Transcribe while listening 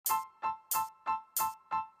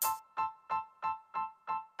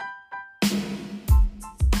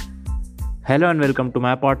Hello and welcome to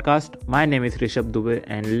my podcast. My name is Rishabh Dubey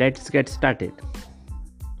and let's get started.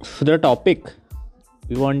 So the topic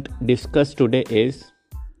we want to discuss today is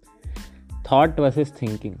thought versus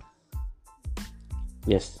thinking.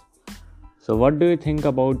 Yes. So what do you think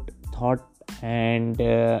about thought and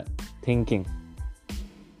thinking?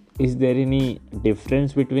 Is there any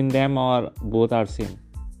difference between them or both are same?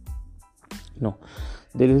 No.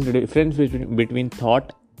 There is a difference between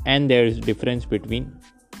thought and there is a difference between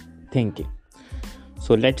thinking.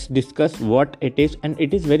 So let's discuss what it is, and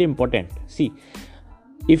it is very important. See,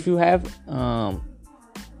 if you have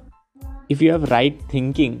right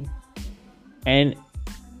thinking, and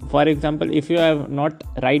for example, if you have not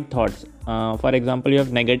right thoughts, for example, you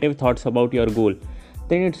have negative thoughts about your goal,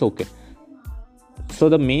 then it's okay. So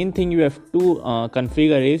the main thing you have to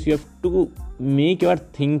configure is you have to make your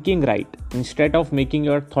thinking right instead of making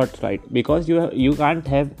your thoughts right, because you can't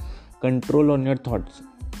have control on your thoughts.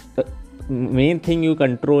 The main thing you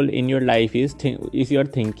control in your life is your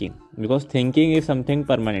thinking, because thinking is something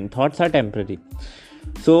permanent, thoughts are temporary.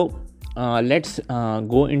 So let's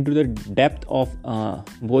go into the depth of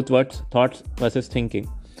both words, thoughts versus thinking.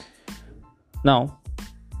 Now,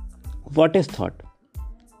 what is thought?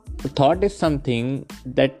 Thought is something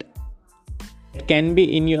that can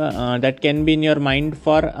be in your mind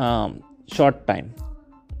for short time.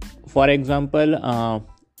 For example,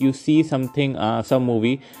 you see something, some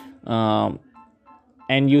movie,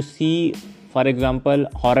 and you see, for example,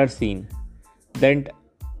 horror scene. Then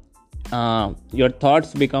your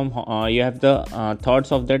thoughts become you have the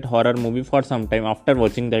thoughts of that horror movie for some time after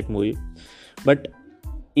watching that movie. But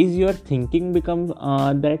is your thinking become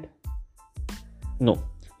that? No,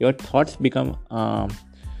 your thoughts become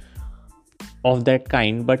of that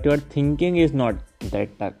kind, but your thinking is not that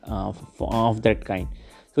of that kind.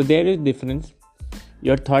 So there is difference.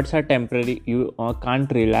 Your thoughts are temporary. You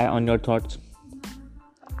can't rely on your thoughts.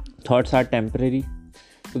 Thoughts are temporary.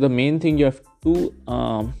 So the main thing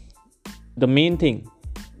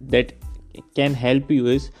that can help you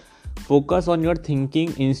is focus on your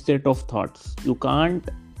thinking instead of thoughts. You can't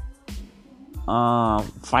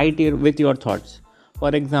fight with your thoughts. For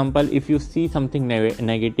example, if you see something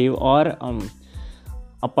negative, or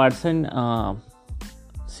a person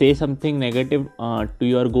say something negative to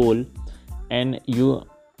your goal, and you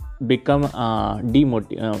become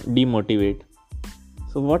demotivate.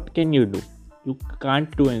 So what can you do? You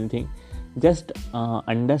can't do anything. Just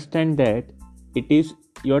understand that it is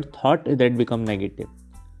your thought that become negative,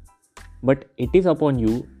 but it is upon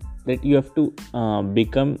you that you have to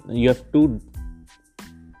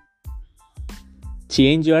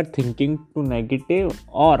change your thinking to negative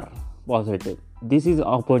or positive. This is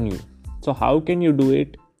upon you. So how can you do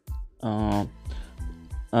it?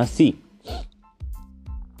 See,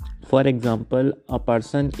 for example, a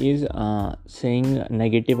person is saying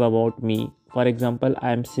negative about me. For example,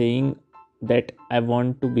 I am saying that I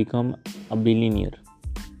want to become a billionaire,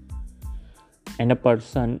 and a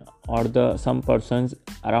person or some persons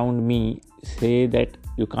around me say that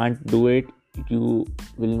you can't do it, you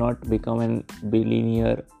will not become a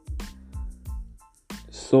billionaire.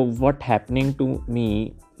 So what happening to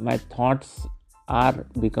me? My thoughts are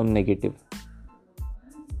become negative.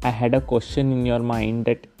 I had a question in your mind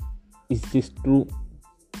that is this true?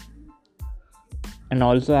 And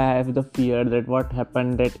also I have the fear that what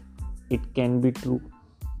happened that it can be true.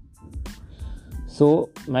 So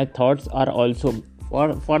my thoughts are also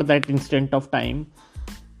for that instant of time,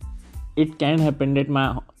 it can happen that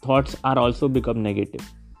my thoughts are also become negative.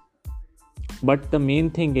 But the main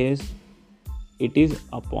thing is it is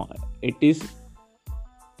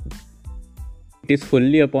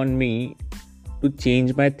fully upon me to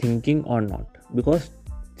change my thinking or not, because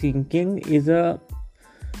thinking is a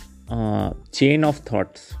chain of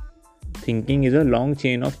thoughts. Thinking is a long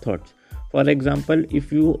chain of thoughts. For example,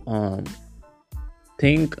 if you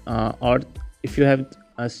think or if you have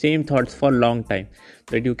same thoughts for long time,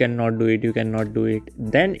 that you cannot do it,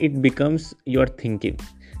 then it becomes your thinking,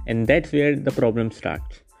 and that's where the problem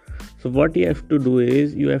starts. So what you have to do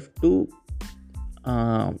is you have to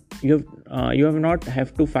you have not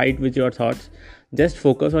have to fight with your thoughts. Just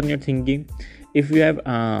focus on your thinking. If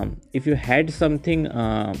you had something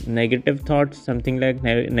negative thoughts, something like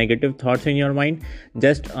negative thoughts in your mind,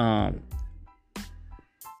 just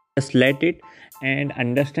let it and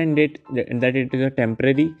understand it that it is a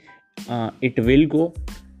temporary. It will go.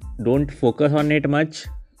 Don't focus on it much.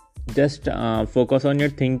 Just focus on your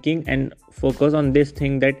thinking and focus on this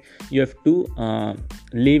thing that you have to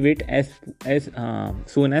leave it as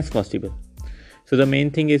soon as possible. So the main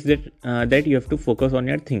thing is that you have to focus on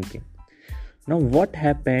your thinking. Now what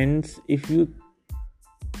happens if you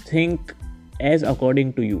think as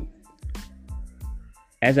according to you.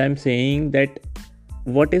 As I'm saying that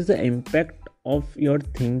what is the impact of your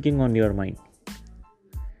thinking on your mind?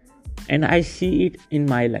 And I see it in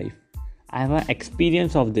my life. I have an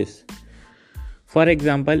experience of this. For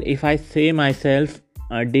example, if I say myself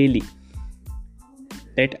daily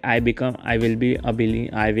that I will be a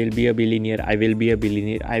billionaire.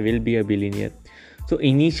 So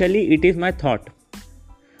initially it is my thought.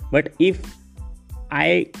 But if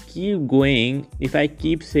I keep going, if I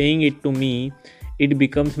keep saying it to me, it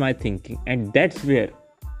becomes my thinking. And that's where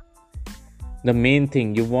the main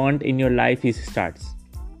thing you want in your life starts.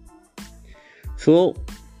 So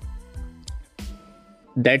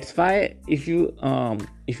that's why if you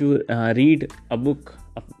read a book,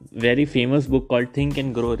 a very famous book called Think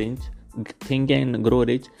and Grow Rich,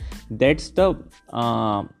 that's the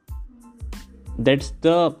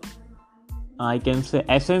I can say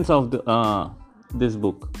essence of the this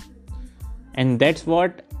book, and that's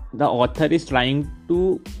what the author is trying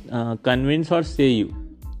to convince or say you,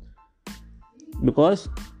 because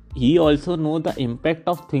he also knows the impact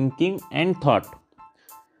of thinking and thought.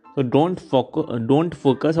 So don't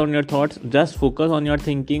focus on your thoughts, just focus on your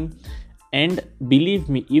thinking. And believe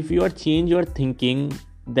me, if you are change your thinking,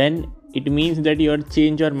 then it means that you are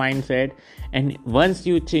change your mindset, and once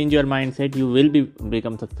you change your mindset, you will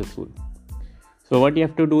become successful. So what you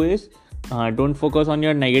have to do is don't focus on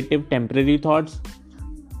your negative temporary thoughts.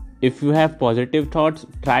 If you have positive thoughts,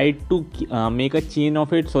 try to make a chain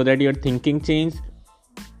of it so that your thinking changes.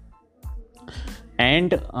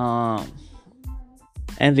 And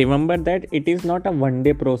remember that it is not a one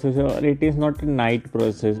day process, or it is not a night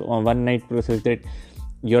process or one night process that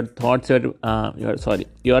your thoughts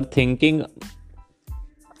your thinking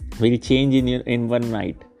will change in one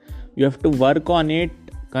night. You have to work on it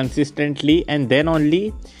consistently, and then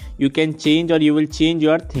only you can change, or you will change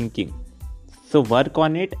your thinking. So work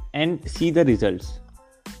on it and see the results.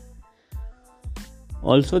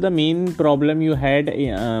 Also, the main problem you had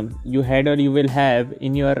or you will have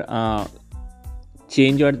in your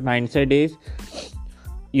change your mindset is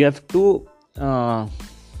you have to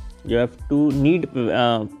need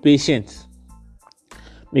patience,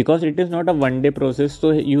 because it is not a one day process.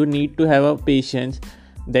 So you need to have a patience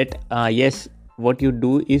that yes, what you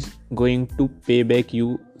do is going to pay back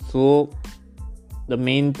you. So the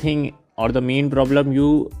main thing or the main problem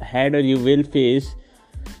you had or you will face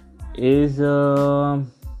is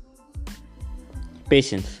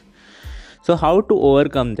patience. So how to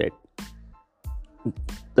overcome that?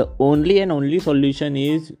 The only solution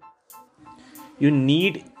is you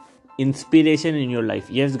need inspiration in your life.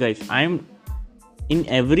 Yes guys, I'm in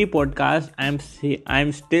every podcast I'm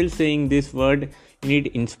still saying this word. You need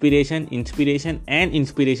inspiration in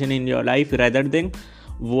your life, rather than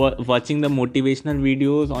watching the motivational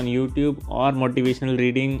videos on YouTube or motivational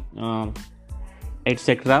reading,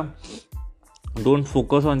 etc. Don't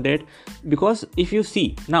focus on that, because if you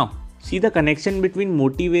see the connection between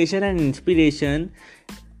motivation and inspiration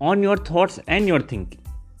on your thoughts and your thinking.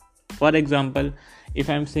 For example, if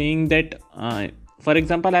I'm saying that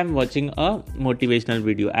I'm watching a motivational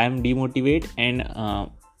video, I am demotivated, and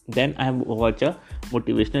then I watch a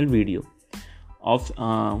motivational video of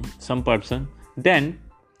some person. Then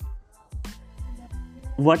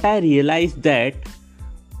what I realized that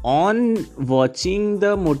on watching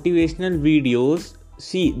the motivational videos,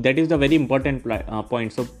 see, that is the very important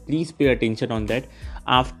point, so please pay attention on that.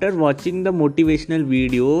 After watching the motivational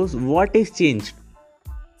videos, what is changed?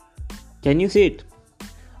 Can you see it?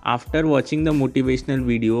 After watching the motivational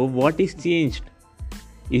video, what is changed?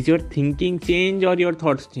 Is your thinking change or your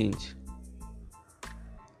thoughts change?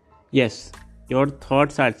 Yes, your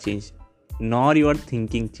thoughts are changed, nor your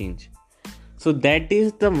thinking change. So that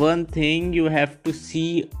is the one thing you have to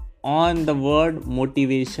see on the word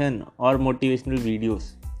motivation or motivational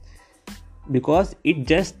videos, because it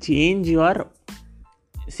just change your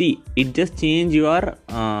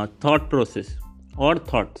thought process or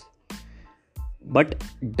thoughts. But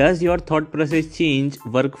does your thought process change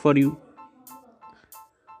work for you?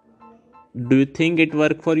 Do you think it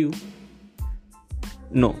work for you?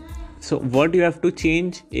 No. So what you have to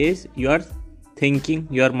change is your thinking,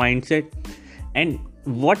 your mindset, and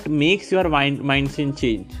what makes your mindset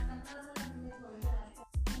change.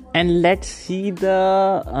 And let's see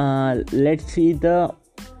the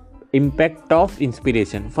impact of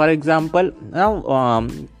inspiration. For example, now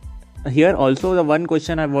here also the one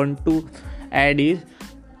question I want to add is,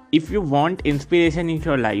 if you want inspiration in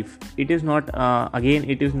your life, it is not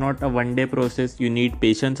a one day process. You need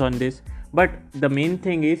patience on this. But the main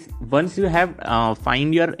thing is, once you have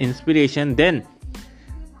find your inspiration, then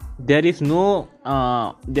there is no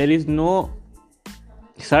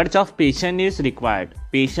search of patience is required.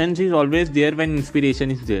 Patience is always there when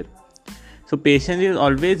inspiration is there. So patience is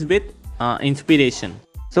always with inspiration.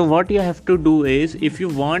 So what you have to do is, if you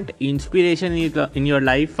want inspiration in your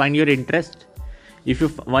life, find your interest. If you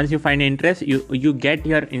once you find interest, you get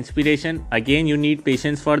your inspiration. Again, you need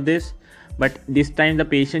patience for this, but this time the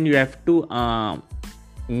patience, you have to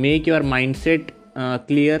make your mindset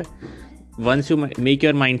clear. Once you make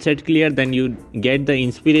your mindset clear, then you get the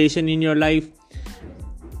inspiration in your life.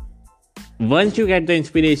 Once you get the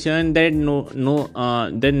inspiration, then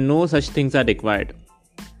no such things are required.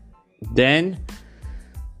 Then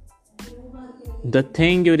the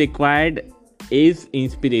thing you required is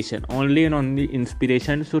inspiration, only and only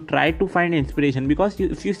inspiration. So try to find inspiration, because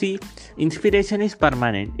if you see, inspiration is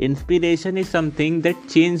permanent. Inspiration is something that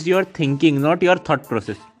changes your thinking, not your thought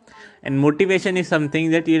process. And motivation is something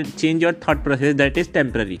that will change your thought process, that is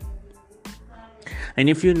temporary. And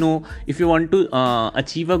if you want to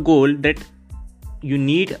achieve a goal, that you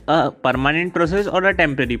need a permanent process or a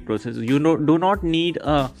temporary process. You do not need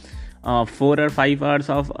a 4 or 5 hours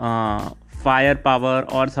of firepower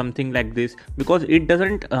or something like this, because it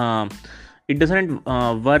doesn't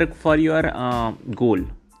work for your goal.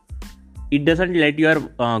 It doesn't let your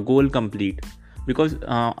goal complete, because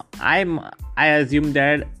I assume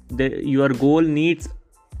that your goal needs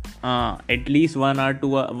at least 1 or 2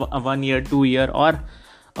 1 year, 2 year, or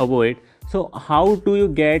above it. So how do you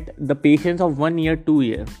get the patience of 1 year, 2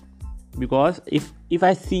 year? Because if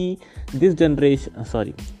I see this generation,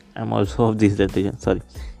 I'm also of this generation,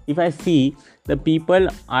 if I see the people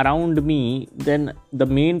around me, then the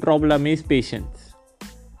main problem is patience.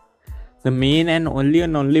 The main and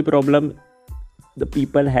only problem the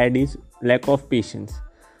people had is lack of patience.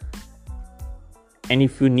 And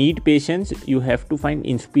if you need patience, you have to find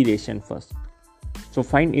inspiration first. So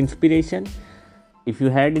find inspiration. If you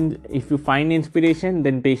find inspiration,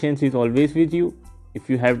 then patience is always with you. If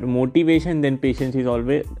you have motivation, then patience is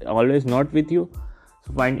always not with you.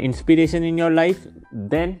 So find inspiration in your life.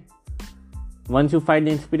 Then once you find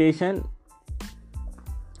inspiration,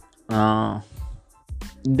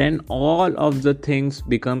 then all of the things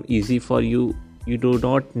become easy for you. You do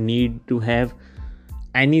not need to have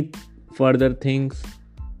any further things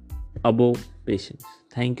above patience.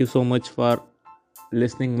 Thank you so much for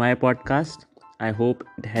listening my podcast. I hope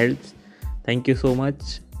it helps. Thank you so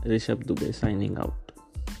much. Rishabh Dubey signing out.